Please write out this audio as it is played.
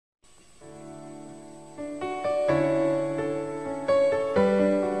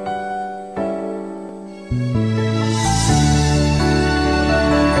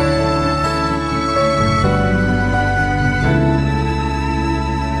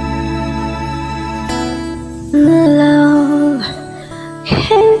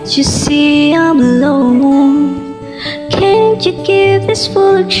Can't you see I'm alone? Can't you give this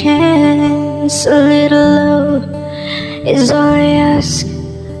fool a chance? A little love is all I ask,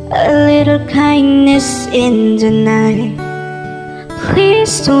 a little kindness in the night.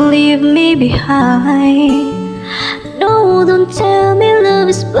 Please don't leave me behind. No, don't tell me love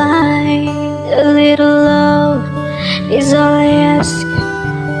is blind. A little love is all I ask,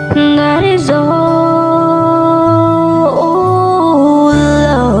 and that is all. Oh,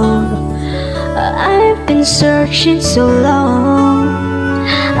 love, I've been searching so long.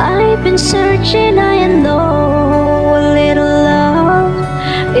 I've been searching high and low. A little love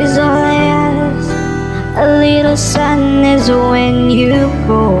is all I ask, a little sadness when you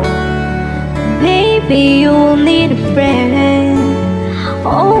go. Maybe you'll need a friend.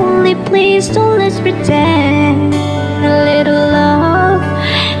 Only please don't let's pretend. A little love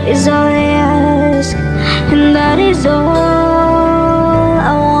is all I ask, and that is all.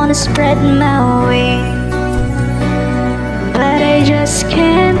 I wanna spread my wings, but I just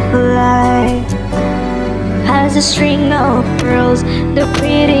can't fly. As a string of pearls, the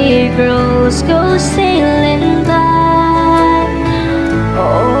pretty girls go sailing by.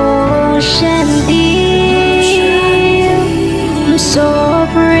 Ocean deep, I'm so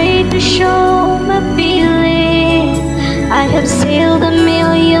afraid to show my feelings. I have sailed a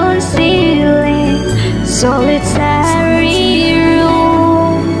million sailings, solitary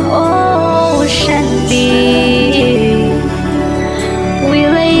room. Ocean deep,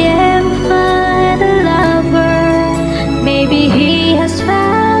 will I ever find a lover? Maybe he has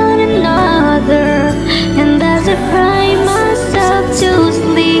found another, and as I cry myself to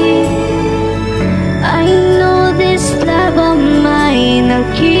sleep, I know this love of mine I'll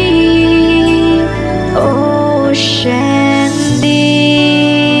keep. Ocean deep.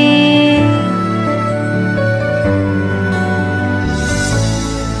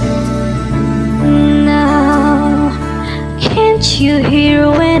 Now, can't you hear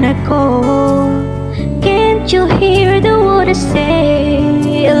when I call? Can't you hear the word I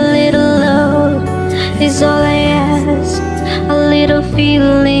say? A little love is all I ask, a little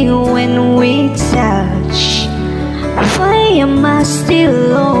feeling when we touch. Why am I still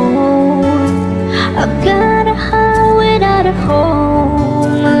alone? I've got a heart without a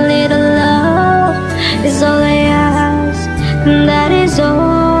home. A little love is all I ask, and that is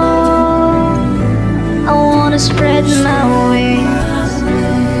all. I wanna spread my wings,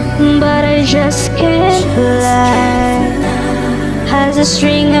 but I just can't fly. As a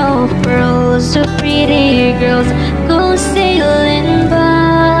string of pearls, the pretty girls go sailing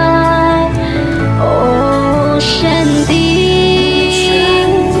by. Ocean deep,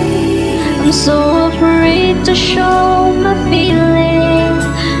 I'm so afraid to show my feelings.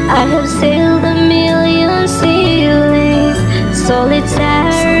 I have sailed a million sailings,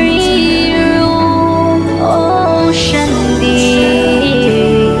 solitary room. Ocean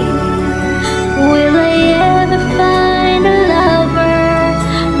deep, will I ever find a lover?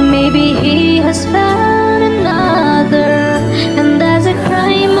 Maybe he has found another, and as I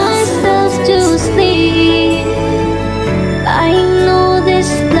cry myself to sleep, I know this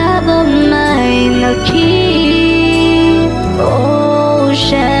love of mine I'll keep.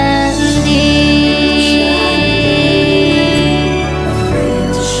 Ocean deep,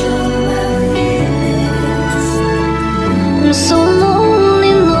 I'm so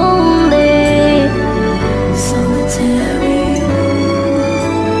lonely, lonely, solitary.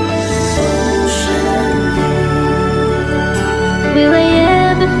 Will I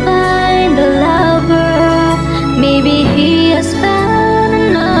ever find a lover? Maybe he has found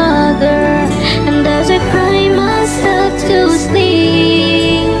another, and as I cry myself to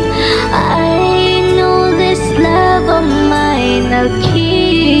sleep, I know this love of mine I'll keep.